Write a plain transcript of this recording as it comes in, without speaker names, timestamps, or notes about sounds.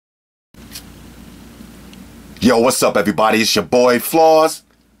Yo, what's up everybody? It's your boy Floss,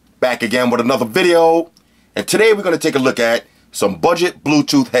 back again with another video. And today we're going to take a look at some budget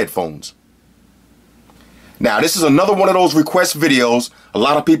Bluetooth headphones. Now this is another one of those request videos. A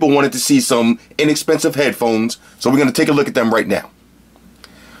lot of people wanted to see some inexpensive headphones, so we're going to take a look at them right now.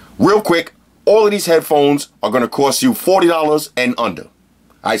 Real quick, all of these headphones are going to cost you $40 and under.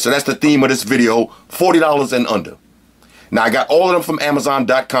 Alright, so that's the theme of this video, $40 and under. Now, I got all of them from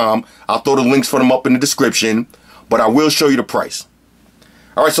Amazon.com. I'll throw the links for them up in the description, but I will show you the price.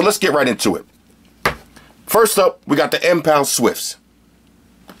 All right, so let's get right into it. First up, we got the M-Pound Swifts.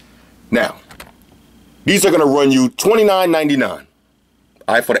 Now, these are going to run you $29.99. All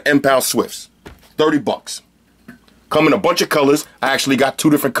right, for the M-Pound Swifts, 30 bucks. Come in a bunch of colors. I actually got 2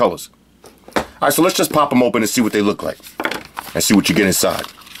 different colors. All right, so let's just pop them open and see what they look like and see what you get inside.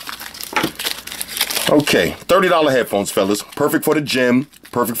 Okay, $30 headphones, fellas. Perfect for the gym.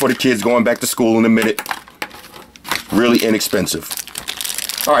 Perfect for the kids going back to school in a minute. Really inexpensive.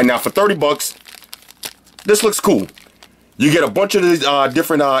 All right, now for 30 bucks, this looks cool. You get a bunch of these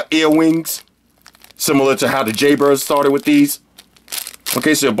different ear wings, similar to how the Jaybirds started with these.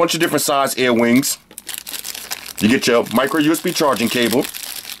 Okay, so a bunch of different size ear wings. You get your micro USB charging cable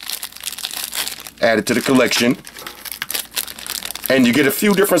added to the collection. And you get a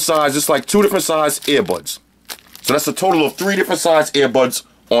few different sizes, like 2 different size earbuds. So that's a total of 3 different size earbuds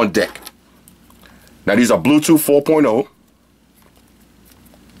on deck. Now these are Bluetooth 4.0.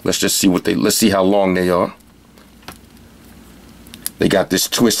 Let's just see let's see how long they are. They got this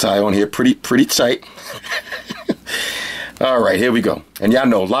twist tie on here, pretty tight. All right, here we go. And y'all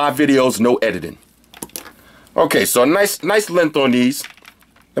know, live videos, no editing. Okay, so a nice length on these.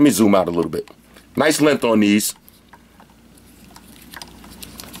 Let me zoom out a little bit. Nice length on these.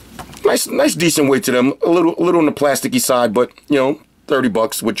 Nice decent weight to them. A little on the plasticky side, but you know, 30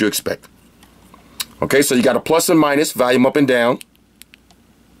 bucks, what you expect. Okay, so you got a plus and minus, volume up and down.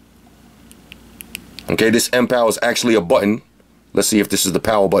 Okay, this M-Power is actually a button. Let's see if this is the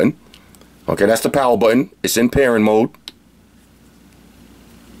power button. Okay, that's the power button. It's in pairing mode.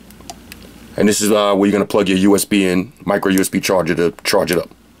 And this is where you're gonna plug your USB in, micro USB charger to charge it up.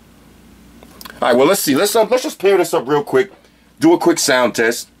 All right, well let's see. Let's just pair this up real quick. Do a quick sound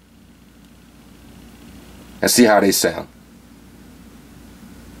test. And see how they sound.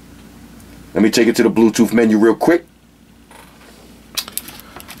 Let me take it to the Bluetooth menu real quick.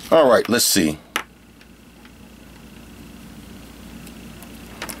 All right, let's see.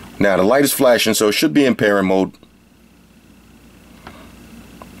 Now the light is flashing, so it should be in pairing mode.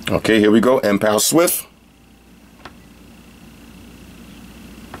 Okay, here we go. M-Pound Swift.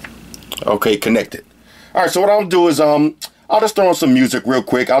 Okay, connected. All right, so what I'll do is I'll just throw on some music real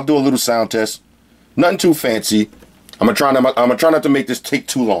quick. I'll do a little sound test. Nothing too fancy. I'm gonna try not to make this take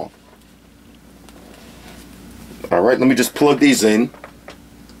too long. All right, let me just plug these in.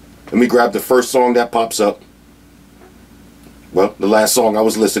 Let me grab the first song that pops up. Well, the last song I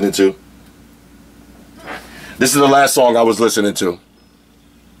was listening to. This is the last song I was listening to.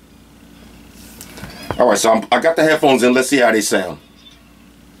 All right, so I got the headphones in. Let's see how they sound.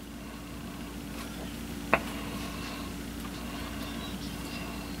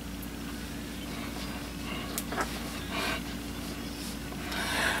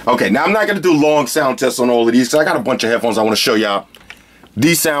 Okay, now I'm not going to do long sound tests on all of these because I got a bunch of headphones I want to show y'all.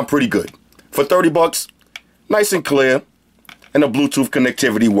 These sound pretty good. For 30 bucks, nice and clear, and the Bluetooth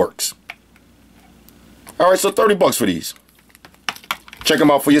connectivity works. All right, so 30 bucks for these. Check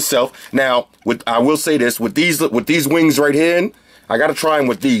them out for yourself. Now, I will say this, with these wings right here, I got to try them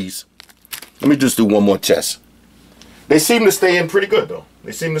with these. Let me just do one more test. They seem to stay in pretty good, though.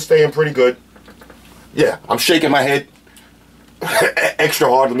 They seem to stay in pretty good. Yeah, I'm shaking my head extra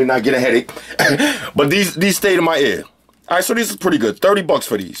hard, let me not get a headache. But these stayed in my ear. All right, so these are pretty good. 30 bucks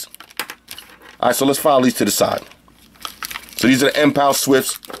for these. All right, so let's file these to the side. So these are the M-Pound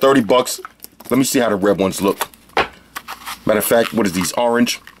Swifts, 30 bucks. Let me see how the red ones look. Matter of fact, what is these,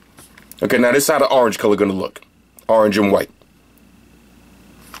 orange? Okay, now this is how the orange color gonna look. Orange and white.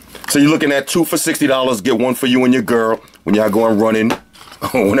 So you're looking at 2 for $60, get 1 for you and your girl when y'all going running.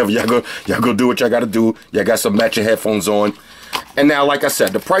 Whenever y'all go do what y'all gotta do. Y'all got some matching headphones on. And now, like I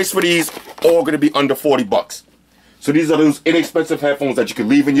said, the price for these all gonna be under 40 bucks. So these are those inexpensive headphones that you can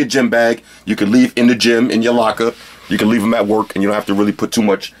leave in your gym bag. You can leave in the gym, in your locker. You can leave them at work, and you don't have to really put too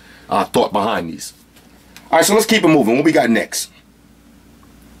much thought behind these. All right, so let's keep it moving. What we got next?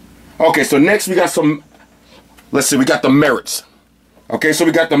 Okay, so next we got some, let's see, we got the Merits. Okay, so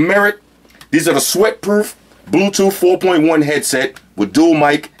we got the Merit. These are the sweat-proof Bluetooth 4.1 headset with dual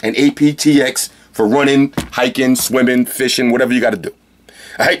mic and aptX for running, hiking, swimming, fishing, whatever you got to do.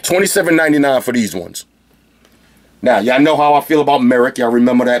 All right, $27.99 for these ones. Now, y'all know how I feel about Merrick. Y'all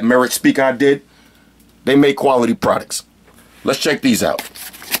remember that Merrick speaker I did? They make quality products. Let's check these out.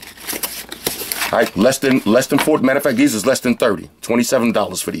 All right, less than 40. Matter of fact, these is less than 30.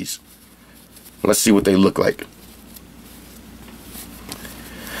 $27 for these. Let's see what they look like.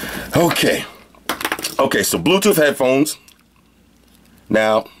 Okay. Okay, so Bluetooth headphones.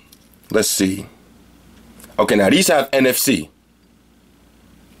 Now, let's see. Okay, now these have NFC.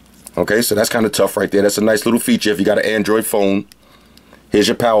 Okay, so that's kind of tough right there. That's a nice little feature if you got an Android phone. Here's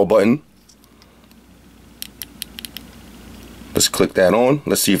your power button. Let's click that on.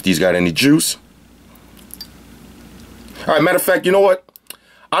 Let's see if these got any juice. All right, matter of fact, you know what?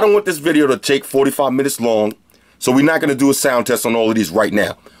 I don't want this video to take 45 minutes long, so we're not going to do a sound test on all of these right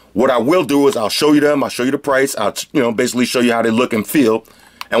now. What I will do is I'll show you them. I'll show you the price. I'll, basically show you how they look and feel.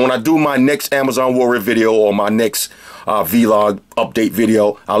 And when I do my next Amazon Warrior video or my next vlog update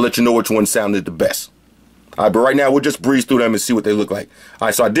video, I'll let you know which one sounded the best. All right, but right now we'll just breeze through them and see what they look like. All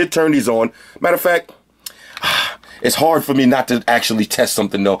right, so I did turn these on. Matter of fact, it's hard for me not to actually test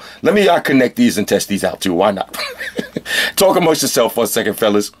something though. Let me connect these and test these out too. Why not? Talk amongst yourself for a second,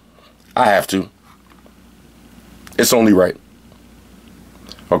 fellas. I have to. It's only right.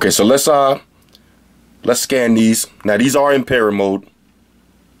 Okay, so let's scan these. Now these are in pair mode.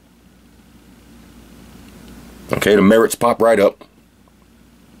 Okay, the Merricks pop right up.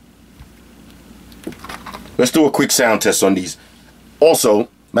 Let's do a quick sound test on these. Also,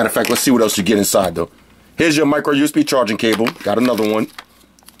 matter of fact, let's see what else you get inside though. Here's your micro USB charging cable. Got another one.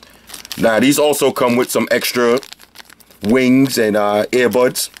 Now these also come with some extra wings and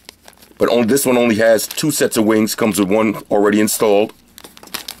earbuds, but this one only has 2 sets of wings. Comes with one already installed.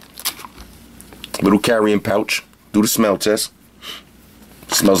 Little carrying pouch. Do the smell test.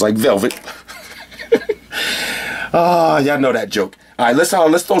 Smells like velvet. Ah, y'all know that joke. All right,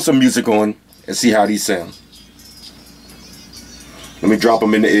 let's throw some music on and see how these sound. Let me drop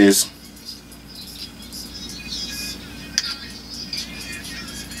them in the ears.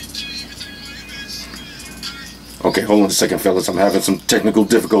 Okay, hold on a second, fellas. I'm having some technical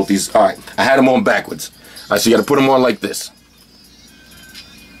difficulties. All right, I had them on backwards. All right, so you got to put them on like this.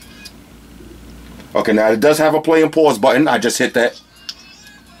 Okay, now it does have a play and pause button. I just hit that.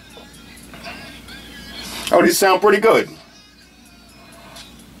 Oh, these sound pretty good.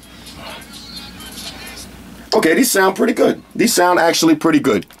 Okay, these sound pretty good. These sound actually pretty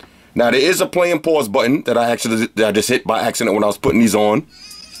good. Now there is a play and pause button that I just hit by accident when I was putting these on.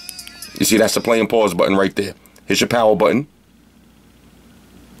 You see, that's the play and pause button right there. Here's your power button.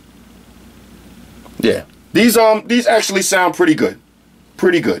 Yeah, these actually sound pretty good.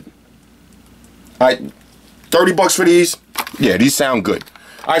 Pretty good. All right, 30 bucks for these. Yeah, these sound good.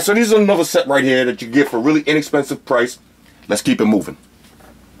 All right, so these are another set right here that you get for a really inexpensive price. Let's keep it moving.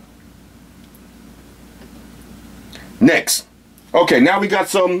 Next. Okay, now we got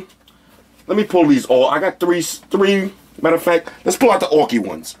some. Let me pull these all. I got three. Matter of fact, let's pull out the Orky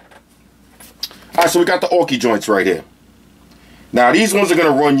ones. All right, so we got the Orky joints right here. Now, these ones are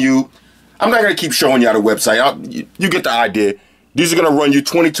going to run you. I'm not going to keep showing you the website. You get the idea. These are going to run you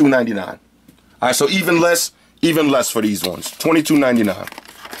 $22.99. All right, so even less for these ones. $22.99.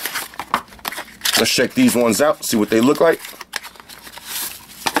 Let's check these ones out, see what they look like.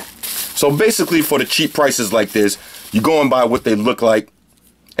 So basically, for the cheap prices like this, you're going by what they look like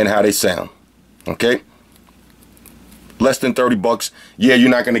and how they sound. Okay? Less than 30 bucks. Yeah, you're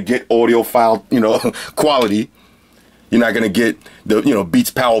not going to get audiophile, quality. You're not going to get the,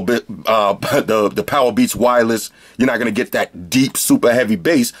 Beats Power, the Power Beats wireless. You're not going to get that deep, super heavy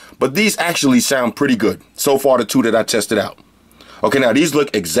bass. But these actually sound pretty good. So far, the 2 that I tested out. Okay, now these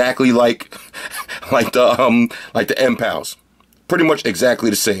look exactly like the M-Pals. Pretty much exactly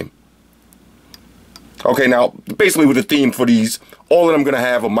the same. Okay, now basically with the theme for these, all of them going to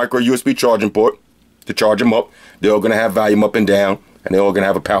have a micro USB charging port to charge them up. They're all going to have volume up and down, and they're all going to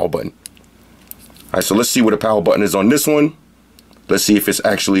have a power button. All right, so let's see what the power button is on this one. Let's see if it's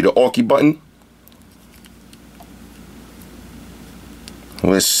actually the Orky button.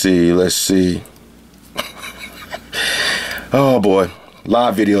 Let's see. Oh boy,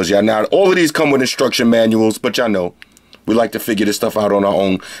 live videos, y'all. Now, all of these come with instruction manuals, but y'all know, we like to figure this stuff out on our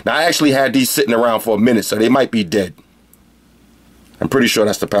own. Now, I actually had these sitting around for a minute, so they might be dead. I'm pretty sure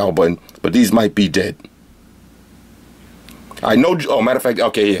that's the power button, but these might be dead. I know. Oh, matter of fact,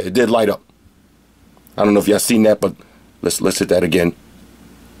 okay, yeah, it did light up. I don't know if y'all seen that, but let's hit that again.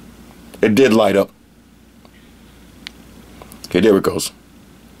 It did light up. Okay, there it goes.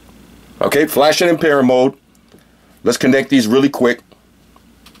 Okay, flashing in pair mode. Let's connect these really quick.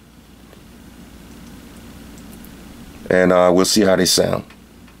 And we'll see how they sound.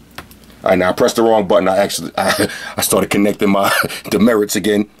 All right, now I pressed the wrong button. I started connecting my demerits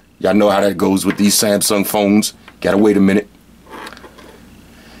again. Y'all know how that goes with these Samsung phones. Gotta wait a minute.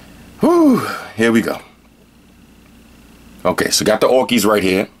 Whew, here we go. Okay, so got the Orkies right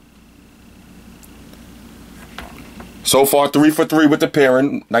here. So far, 3 for 3 with the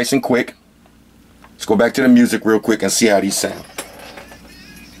pairing, nice and quick. Let's go back to the music real quick and see how these sound.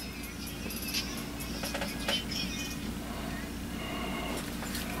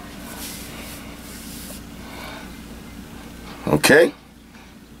 Okay.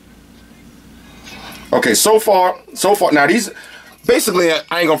 Okay, so far, now these, basically,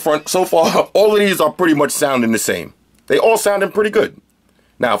 I ain't gonna front, so far, all of these are pretty much sounding the same. They all sounding pretty good.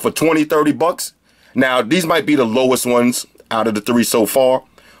 Now, for 20, 30 bucks, now these might be the lowest ones out of the 3 so far,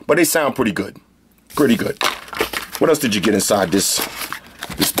 but they sound pretty good. Pretty good. What else did you get inside this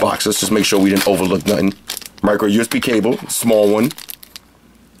box? Let's just make sure we didn't overlook nothing. Micro USB cable, small one.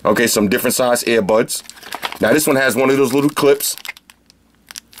 Okay, some different size earbuds. Now this one has one of those little clips.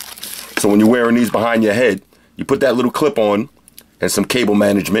 So when you're wearing these behind your head, you put that little clip on and some cable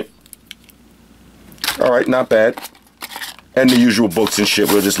management. All right, not bad. And the usual books and shit.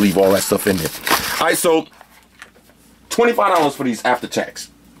 We'll just leave all that stuff in there. All right, so $25 for these after tax.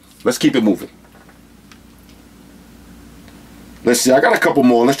 Let's keep it moving. Let's see, I got a couple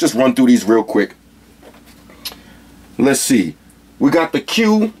more. Let's just run through these real quick. Let's see. We got the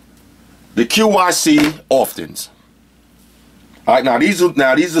QYC Oftens. All right, now these are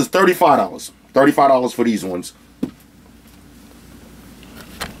 $35. $35 for these ones.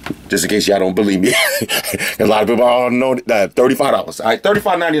 Just in case y'all don't believe me. A lot of people don't know that. $35. All right,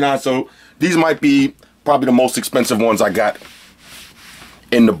 $35.99. So these might be probably the most expensive ones I got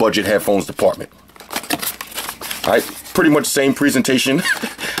in the budget headphones department. All right, pretty much same presentation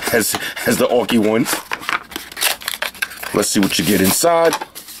as the Orky ones. Let's see what you get inside.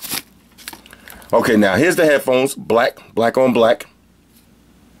 Okay, now here's the headphones. Black on black.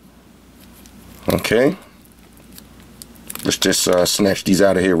 Okay. Let's just snatch these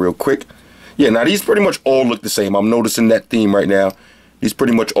out of here real quick. Yeah, now these pretty much all look the same. I'm noticing that theme right now. These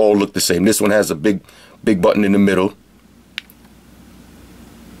pretty much all look the same. This one has a big button in the middle.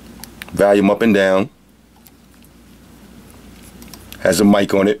 Volume up and down. Has a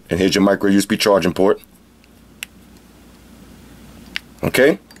mic on it, and here's your micro USB charging port.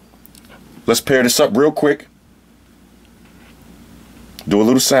 Okay, let's pair this up real quick. Do a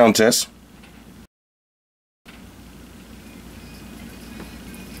little sound test.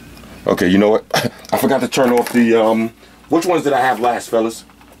 Okay, you know what? I forgot to turn off the, which ones did I have last, fellas?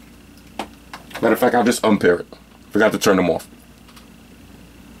 Matter of fact, I'll just unpair it. Forgot to turn them off.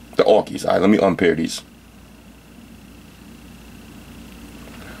 The Orkies. All right, let me unpair these.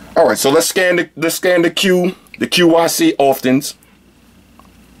 All right, so let's scan the QYC Oftens.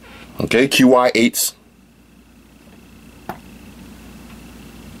 Okay, QY8s.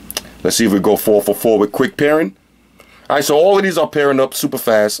 Let's see if we go 4 for 4 with quick pairing. All right, so all of these are pairing up super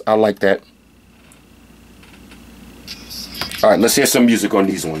fast. I like that. All right, let's hear some music on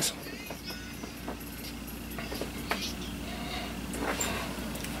these ones.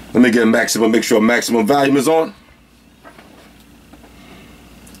 Let me get maximum, make sure maximum volume is on.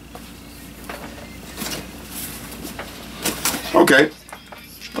 Okay.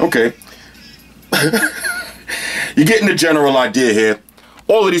 Okay. You're getting the general idea here.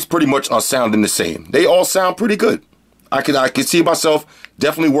 All of these pretty much are sounding the same. They all sound pretty good. I can see myself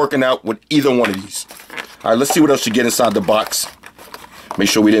definitely working out with either one of these. All right, let's see what else you get inside the box. Make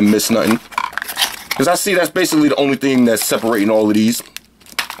sure we didn't miss nothing. Because I see that's basically the only thing that's separating all of these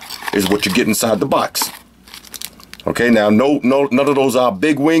is what you get inside the box. Okay, now none of those are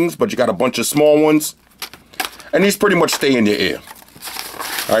big wings, but you got a bunch of small ones. And these pretty much stay in your ear.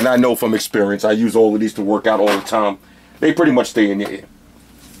 All right, now I know from experience. I use all of these to work out all the time. They pretty much stay in your ear.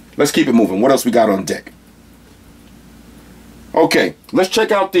 Let's keep it moving. What else we got on deck? Okay, let's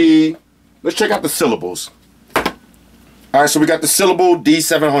check out the syllables. All right, so we got the syllable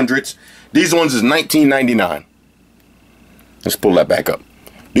D700s. These ones is $19.99. Let's pull that back up.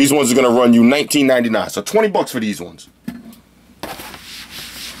 These ones are gonna run you $19.99. So 20 bucks for these ones.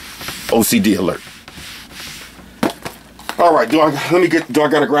 OCD alert. All right, do I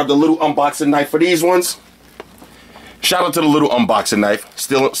gotta grab the little unboxing knife for these ones? Shout out to the little unboxing knife,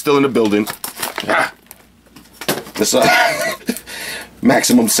 still in the building. Ah. This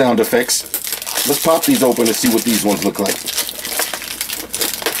maximum sound effects. Let's pop these open and see what these ones look like.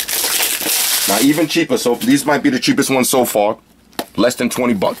 Now even cheaper, so these might be the cheapest ones so far. Less than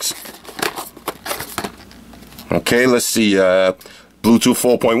 20 bucks. Okay, let's see. Bluetooth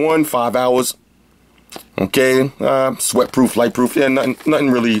 4.1, 5 hours. Okay, sweatproof, lightproof. Yeah,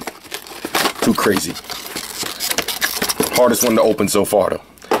 nothing really too crazy. Hardest one to open so far though.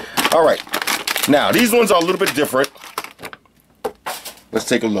 All right, now these ones are a little bit different. Let's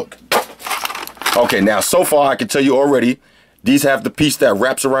take a look. Okay, now so far I can tell you already, these have the piece that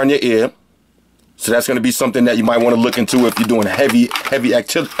wraps around your ear. So that's going to be something that you might want to look into if you're doing heavy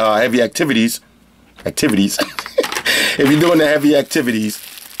activities. If you're doing the heavy activities,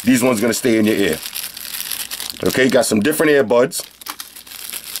 these ones going to stay in your ear. Okay, got some different earbuds.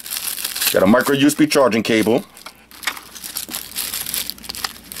 Got a micro USB charging cable.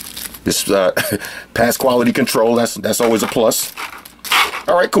 This pass quality control, that's always a plus.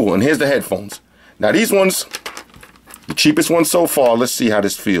 All right, cool. And here's the headphones. Now these ones, the cheapest one so far. Let's see how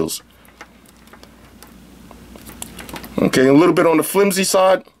this feels. Okay, a little bit on the flimsy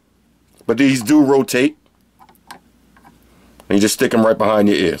side, but these do rotate. And you just stick them right behind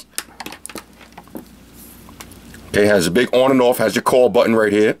your ears. Okay, has a big on and off, has your call button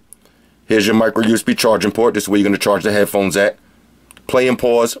right here. Here's your micro USB charging port. This is where you're going to charge the headphones at. Play and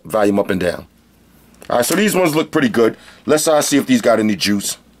pause, volume up and down. All right, so these ones look pretty good. Let's see if these got any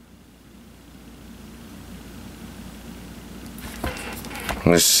juice.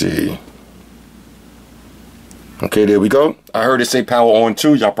 Let's see. Okay, there we go. I heard it say power on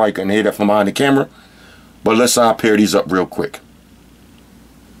too. Y'all probably couldn't hear that from behind the camera. But let's pair these up real quick.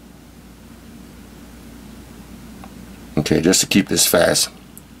 Okay, just to keep this fast.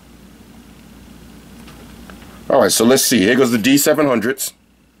 Alright, so let's see. Here goes the D700s.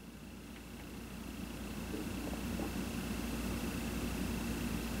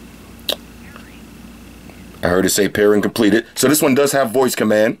 I heard it say pairing completed. So this one does have voice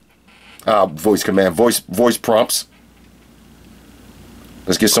command. Voice prompts.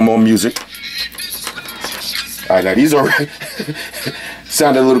 Let's get some more music. All right, now these are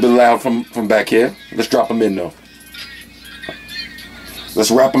sounded a little bit loud from back here. Let's drop them in though.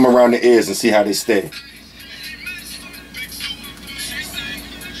 Let's wrap them around the ears and see how they stay.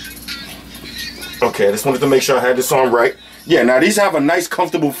 Okay, I just wanted to make sure I had this on right. Yeah, now these have a nice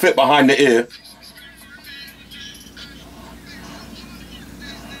comfortable fit behind the ear.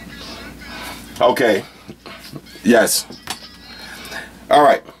 Okay. Yes. All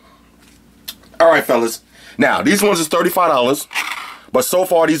right. All right, fellas. Now, these ones is $35, but so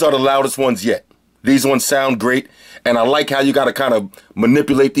far these are the loudest ones yet. These ones sound great, and I like how you got to kind of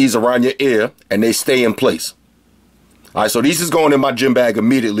manipulate these around your ear, and they stay in place. All right, so these is going in my gym bag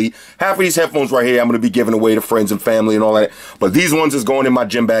immediately. Half of these headphones right here I'm going to be giving away to friends and family and all that, but these ones is going in my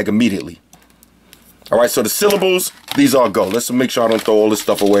gym bag immediately. All right, so the syllables, these are go. Let's make sure I don't throw all this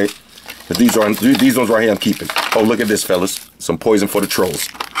stuff away. These ones right here I'm keeping. Oh, look at this, fellas. Some poison for the trolls.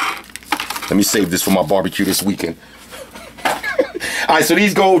 Let me save this for my barbecue this weekend. All right, so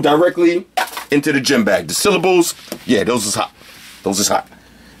these go directly into the gym bag. The syllables, yeah, those is hot. Those is hot.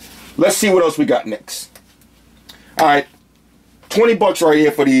 Let's see what else we got next. All right, 20 bucks right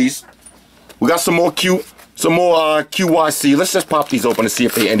here for these. We got some more QYC. Let's just pop these open and see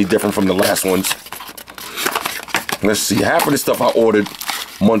if they're any different from the last ones. Let's see. Half of this stuff I ordered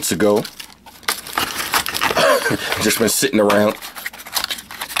months ago. Just been sitting around.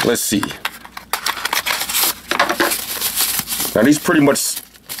 Let's see. Now these pretty much,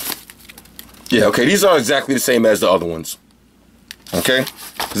 yeah, okay, these are exactly the same as the other ones. Okay,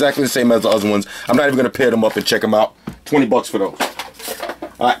 exactly the same as the other ones. I'm not even gonna pair them up and check them out. 20 bucks for those.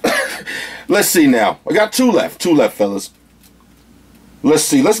 All right, let's see now. I got two left, fellas. Let's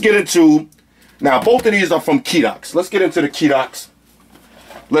see, let's get into, now both of these are from Kedox. Let's get into the Kedox.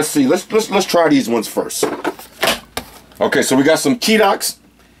 Let's see, let's try these ones first. Okay, so we got some Kedox.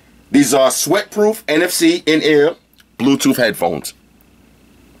 These are sweat-proof NFC in-ear Bluetooth headphones.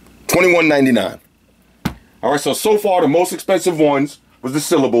 $21.99. All right, so far the most expensive ones was the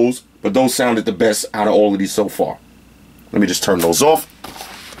syllables, but those sounded the best out of all of these so far. Let me just turn those off.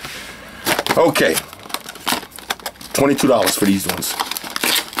 Okay, $22 for these ones.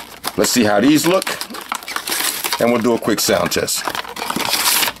 Let's see how these look, and we'll do a quick sound test.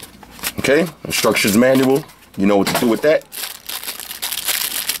 Okay, instructions manual. You know what to do with that.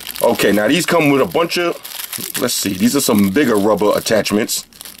 Okay, now these come with a bunch of, let's see, these are some bigger rubber attachments.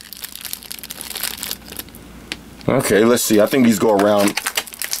 Okay, let's see. I think these go around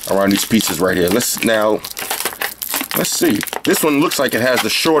these pieces right here. Let's see. This one looks like it has the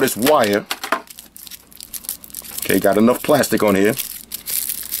shortest wire. Okay, got enough plastic on here.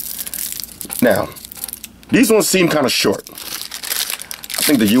 Now, these ones seem kind of short. I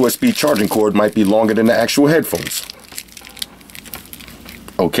think the USB charging cord might be longer than the actual headphones.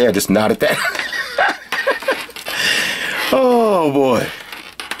 Okay, I just nodded that. Oh boy.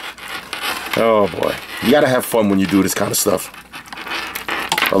 Oh boy. You gotta have fun when you do this kind of stuff.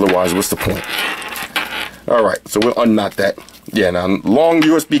 Otherwise, what's the point? All right, so we'll unknot that. Yeah, now long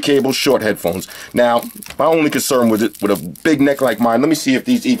USB cable, short headphones. Now, my only concern with it, with a big neck like mine, let me see if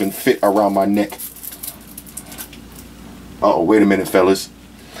these even fit around my neck. Uh-oh, wait a minute, fellas.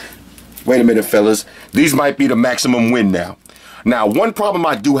 Wait a minute, fellas. These might be the maximum win now. Now, one problem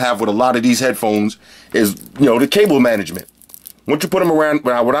I do have with a lot of these headphones is, you know, the cable management. Once you put them around,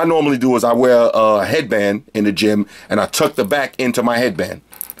 what I normally do is I wear a headband in the gym and I tuck the back into my headband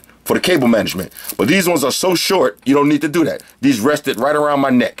for the cable management. But these ones are so short, you don't need to do that. These rested right around my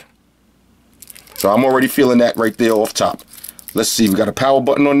neck. So I'm already feeling that right there off top. Let's see, we got a power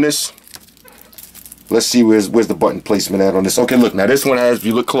button on this. Let's see where's the button placement at on this. Okay, look, now this one has, if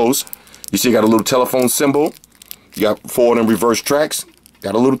you look close, you see you got a little telephone symbol. You got forward and reverse tracks.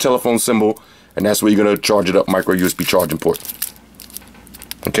 Got a little telephone symbol, and that's where you're gonna charge it up, micro USB charging port.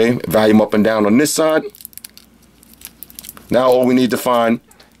 Okay, volume up and down on this side. Now all we need to find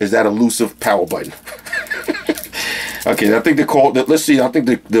is that elusive power button. Okay, I think they called it. Let's see. I think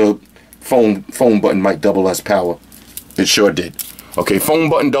the phone button might double as power. It sure did. Okay, phone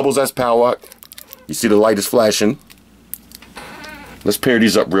button doubles as power. You see the light is flashing. Let's pair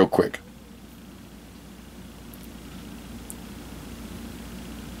these up real quick.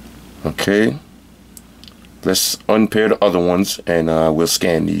 Okay. Let's unpair the other ones and we'll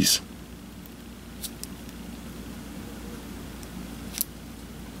scan these.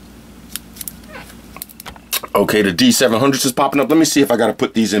 Okay, the D700s is popping up. Let me see if I got to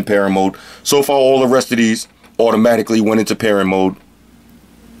put these in pairing mode. So far, all the rest of these automatically went into pairing mode.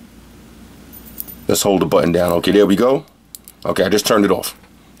 Let's hold the button down. Okay, there we go. Okay, I just turned it off.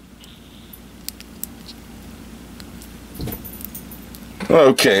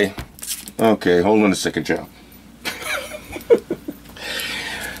 Okay. Okay, hold on a second, y'all.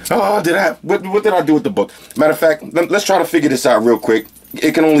 Oh, what did I do with the book? Matter of fact, let's try to figure this out real quick.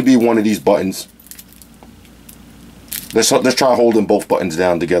 It can only be one of these buttons. Let's try holding both buttons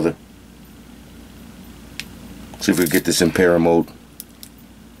down together. See if we can get this in pairing mode.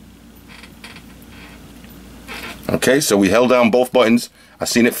 Okay, so we held down both buttons. I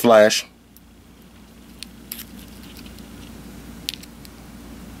seen it flash.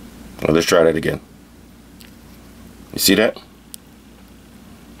 Well, let's try that again. You see that?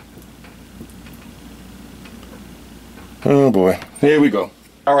 Oh boy, here we go.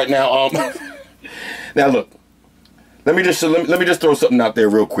 All right, now now look. Let me just throw something out there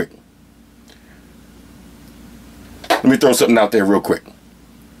real quick. Let me throw something out there real quick.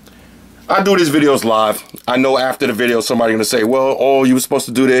 I do these videos live. I know after the video somebody's gonna say, well, oh, you were supposed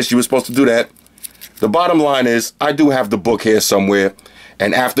to do this, you were supposed to do that. The bottom line is I do have the book here somewhere,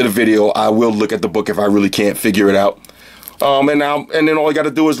 and after the video I will look at the book if I really can't figure it out. And then all you gotta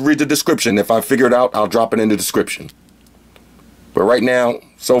do is read the description. If I figure it out, I'll drop it in the description. But right now,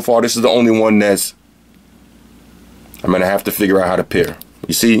 so far, this is the only one that's I'm gonna have to figure out how to pair.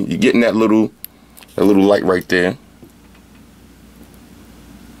 You see, you're getting that little light right there.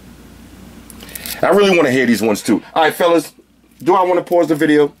 I really want to hear these ones too. All right, fellas, do I want to pause the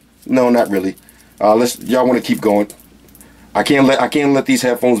video? No, not really. Y'all want to keep going? I can't let these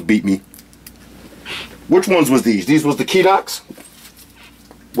headphones beat me. Which ones was these? These was the key docks.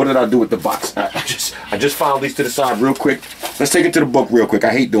 What did I do with the box? I just filed these to the side real quick. Let's take it to the book real quick.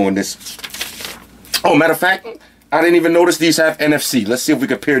 I hate doing this. Oh, matter of fact, I didn't even notice these have NFC. Let's see if we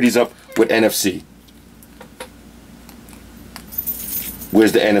can pair these up with NFC.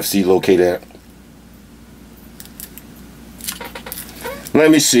 Where's the NFC located at? Let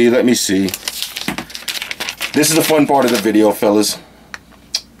me see. This is the fun part of the video, fellas.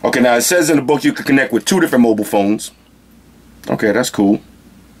 Okay, now it says in the book you can connect with 2 different mobile phones. Okay, that's cool.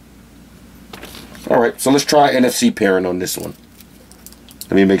 Alright, so let's try NFC pairing on this one.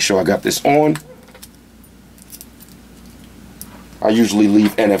 Let me make sure I got this on. I usually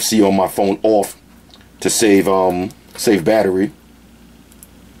leave NFC on my phone off to save battery.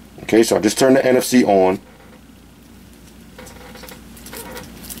 Okay, so I just turn the NFC on.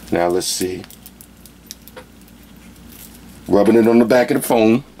 Now let's see. Rubbing it on the back of the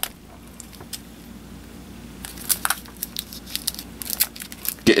phone.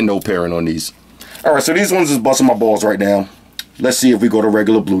 Getting no pairing on these. Alright, so these ones is busting my balls right now. Let's see if we go to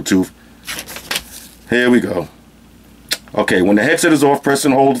regular Bluetooth. Here we go. Okay, when the headset is off, press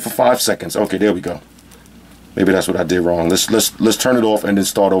and hold for 5 seconds. Okay, there we go. Maybe that's what I did wrong. Let's turn it off and then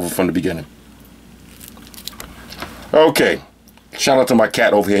start over from the beginning. Okay. Shout out to my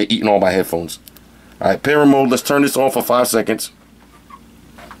cat over here eating all my headphones. Alright, pairing mode. Let's turn this on for 5 seconds.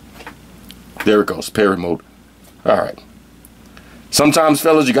 There it goes, pairing mode. Alright. Sometimes,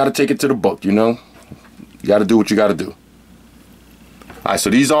 fellas, you got to take it to the book, you know? You got to do what you got to do. Alright, so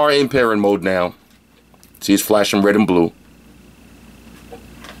these are in pairing mode now. See, it's flashing red and blue.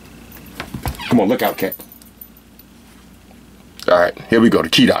 Come on, look out, cat. Alright, here we go, the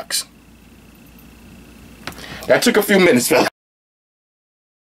key docks. That took a few minutes, fella.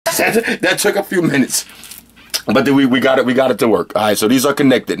 That took a few minutes. But then we got it to work. Alright, so these are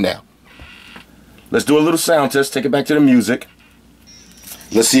connected now. Let's do a little sound test, take it back to the music.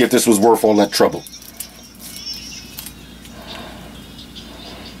 Let's see if this was worth all that trouble.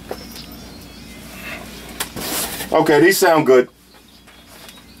 Okay, these sound good.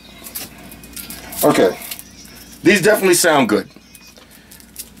 Okay, these definitely sound good.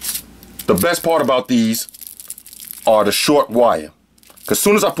 The best part about these are the short wire. Because as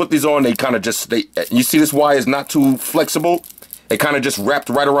soon as I put these on, they kind of just, you see this wire is not too flexible. It kind of just wrapped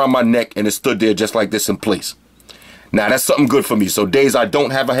right around my neck and it stood there just like this in place. Now that's something good for me. So days I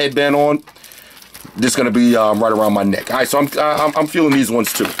don't have a headband on, this is gonna be right around my neck. All right, so I'm feeling these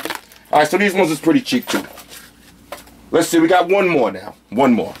ones too. All right, so these ones is pretty cheap too. Let's see, we got one more now.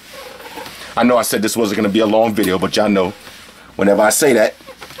 One more. I know I said this wasn't gonna be a long video, but y'all know whenever I say that,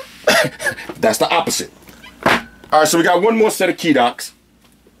 that's the opposite. All right, so we got one more set of key docks.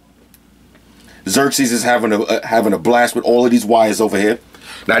 Xerxes is having a blast with all of these wires over here.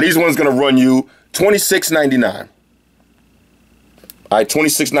 Now these ones gonna run you $26.99. All right,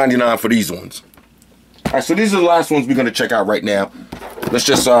 $26.99 for these ones. All right, so these are the last ones we're gonna check out right now. Let's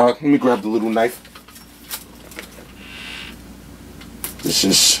just let me grab the little knife. This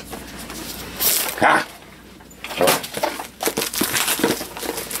is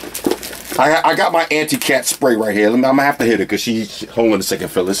I got my anti-cat spray right here. I'm gonna have to hit it because she's, hold on a second,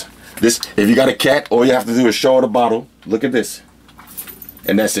 fellas. This, if you got a cat, all you have to do is show her the bottle. Look at this.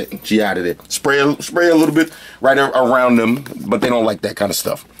 And that's it. She out of there. Spray a little bit right around them, but they don't like that kind of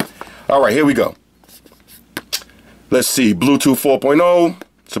stuff. All right, here we go. Let's see. Bluetooth 4.0.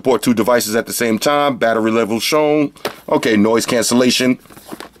 Support 2 devices at the same time. Battery level shown. Okay, noise cancellation.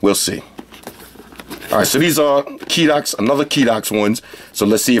 We'll see. All right, so these are key docks, another key docks ones. So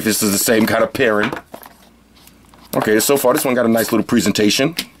let's see if this is the same kind of pairing. Okay, so far this one got a nice little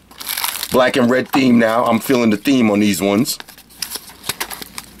presentation. Black and red theme now. I'm feeling the theme on these ones.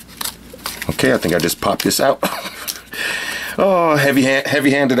 Okay, I think I just popped this out. Oh,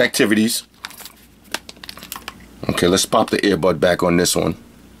 heavy-handed activities. Okay, let's pop the earbud back on this one.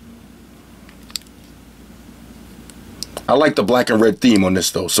 I like the black and red theme on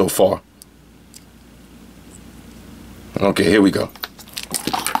this though, so far. Okay, here we go.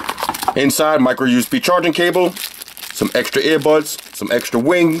 Inside, micro USB charging cable, some extra earbuds, some extra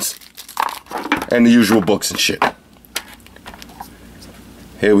wings, and the usual books and shit.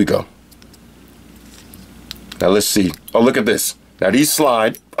 Here we go. Now let's see. Oh, look at this. Now these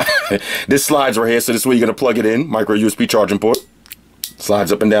slide. This slides right here, so this is where you're gonna plug it in. Micro USB charging port.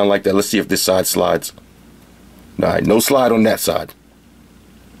 Slides up and down like that. Let's see if this side slides. All right, no slide on that side.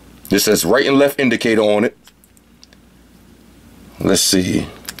 This says right and left indicator on it. Let's see.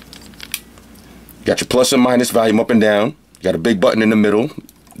 Got your plus and minus volume up and down. Got a big button in the middle.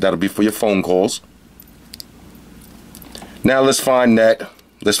 That'll be for your phone calls. Now let's find that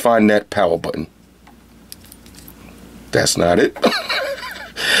power button. That's not it.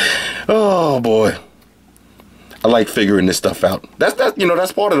 Oh boy. I like figuring this stuff out. That's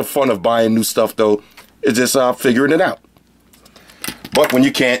part of the fun of buying new stuff though. It's just figuring it out. But when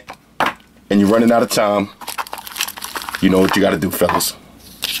you can't and you're running out of time, you know what you gotta do, fellas.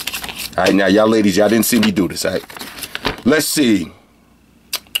 Alright, now y'all ladies, y'all didn't see me do this, alright? Let's see.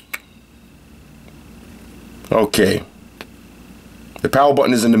 Okay. The power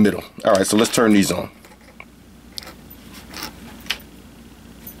button is in the middle. Alright, so let's turn these on.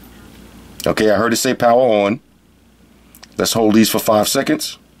 Okay, I heard it say power on. Let's hold these for 5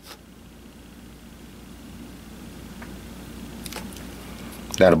 seconds.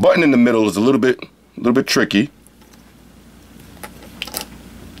 Now the button in the middle is a little bit tricky.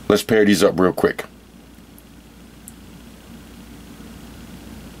 Let's pair these up real quick.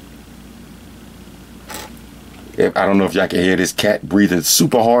 I don't know if y'all can hear this cat breathing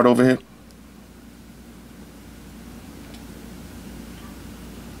super hard over here.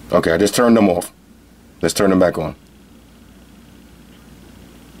 Okay, I just turned them off. Let's turn them back on.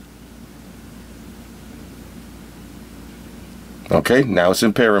 Okay, now it's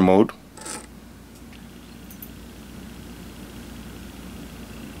in pairing mode.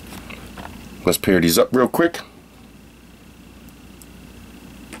 Let's pair these up real quick.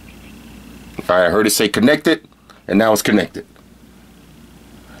 Alright, I heard it say connected, and now it's connected.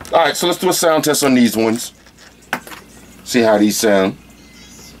 Alright, so let's do a sound test on these ones. See how these sound.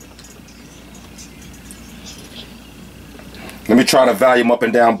 Let me try the volume up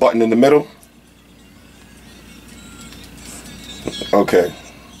and down button in the middle. Okay.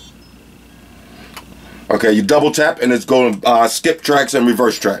 Okay, you double tap and it's going to skip tracks and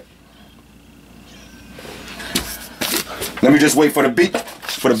reverse track. Let me just wait for the beat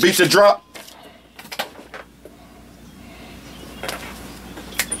to drop.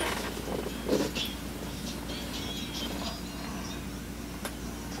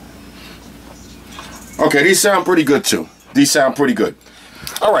 Okay, these sound pretty good too. These sound pretty good.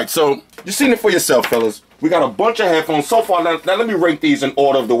 All right, so you've seen it for yourself, fellas. We got a bunch of headphones so far. Now let me rank these in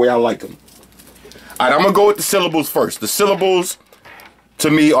order of the way I like them. All right, I'm gonna go with the syllables first. The syllables, to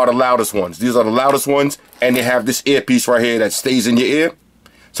me, are the loudest ones. These are the loudest ones, and they have this earpiece right here that stays in your ear.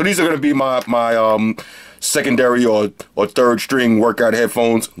 So these are gonna be my secondary or third string workout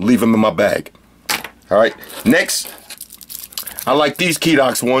headphones. Leave them in my bag. All right. Next, I like these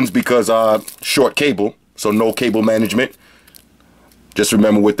Keydocks ones because short cable, so no cable management. Just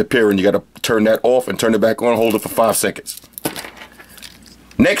remember with the pairing, you got to turn that off and turn it back on, hold it for 5 seconds.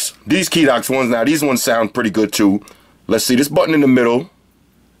 Next, these Keydocks ones. Now, these ones sound pretty good too. Let's see, this button in the middle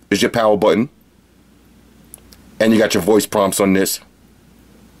is your power button. And you got your voice prompts on this.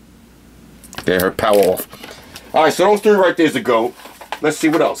 There, power off. All right, so those three right there's a go. Let's see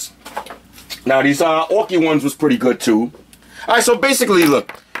what else. Now, these Orky ones was pretty good too. All right, so basically,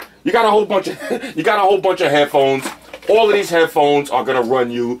 look, you got a whole bunch of headphones. All of these headphones are gonna run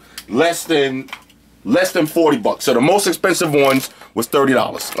you less than 40 bucks. So the most expensive ones was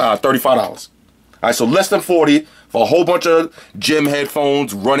 $35. All right, so less than 40 for a whole bunch of gym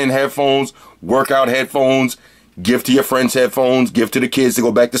headphones, running headphones, workout headphones. Give to your friends headphones. Give to the kids to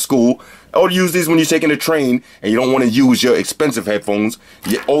go back to school. Or use these when you're taking a train and you don't want to use your expensive headphones.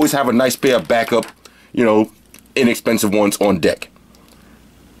 You always have a nice pair of backup, you know, inexpensive ones on deck.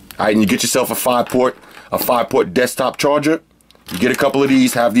 All right, and you get yourself a 5-port desktop charger. You get a couple of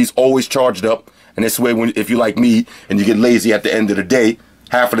these, have these always charged up, and this way, if you like me and you get lazy at the end of the day,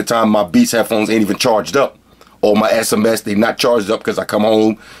 half of the time my Beats headphones ain't even charged up, or my SMS they not charged up because I come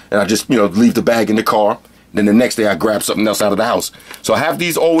home and I just leave the bag in the car. Then the next day I grab something else out of the house. So I have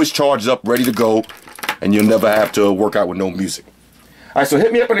these always charged up, ready to go, and you'll never have to work out with no music. All right, so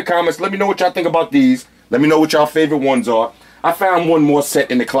hit me up in the comments. Let me know what y'all think about these. Let me know what y'all favorite ones are. I found one more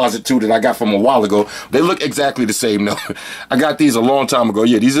set in the closet too that I got from a while ago. They look exactly the same though. I got these a long time ago.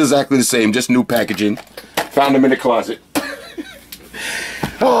 Yeah, these are exactly the same, just new packaging. Found them in the closet.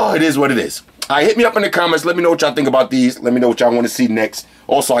 Oh, it is what it is. All right, hit me up in the comments. Let me know what y'all think about these. Let me know what y'all want to see next.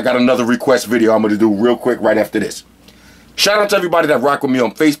 Also, I got another request video I'm going to do real quick right after this. Shout out to everybody that rock with me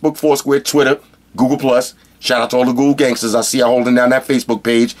on Facebook, Foursquare, Twitter, Google+. Shout out to all the Google gangsters. I see y'all holding down that Facebook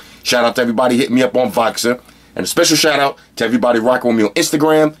page. Shout out to everybody hitting me up on Voxer. And a special shout out to everybody rocking with me on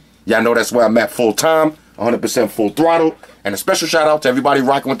Instagram. Y'all know that's where I'm at full time, 100% full throttle. And a special shout out to everybody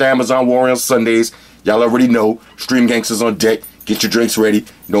rocking with the Amazon Warrior on Sundays. Y'all already know, Stream Gangsters on deck. Get your drinks ready.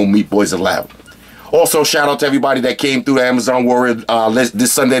 No meat boys allowed. Also, shout out to everybody that came through the Amazon Warrior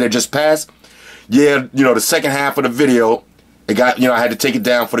this Sunday that just passed. Yeah, the second half of the video, it got, I had to take it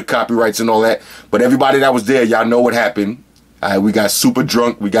down for the copyrights and all that. But everybody that was there, y'all know what happened. We got super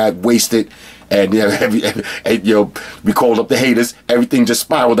drunk, we got wasted, and we called up the haters. Everything just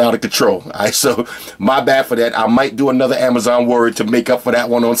spiraled out of control. All right, so my bad for that. I might do another Amazon Warrior to make up for that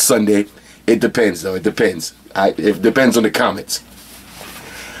one on Sunday. It depends, though. It depends. It depends on the comments.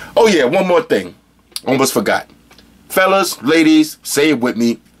 Oh yeah, one more thing. Almost forgot. Fellas, ladies, say it with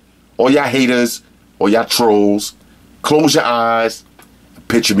me. All y'all haters, all y'all trolls, close your eyes and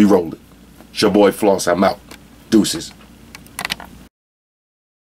picture me rolling. It's your boy Floss. I'm out. Deuces.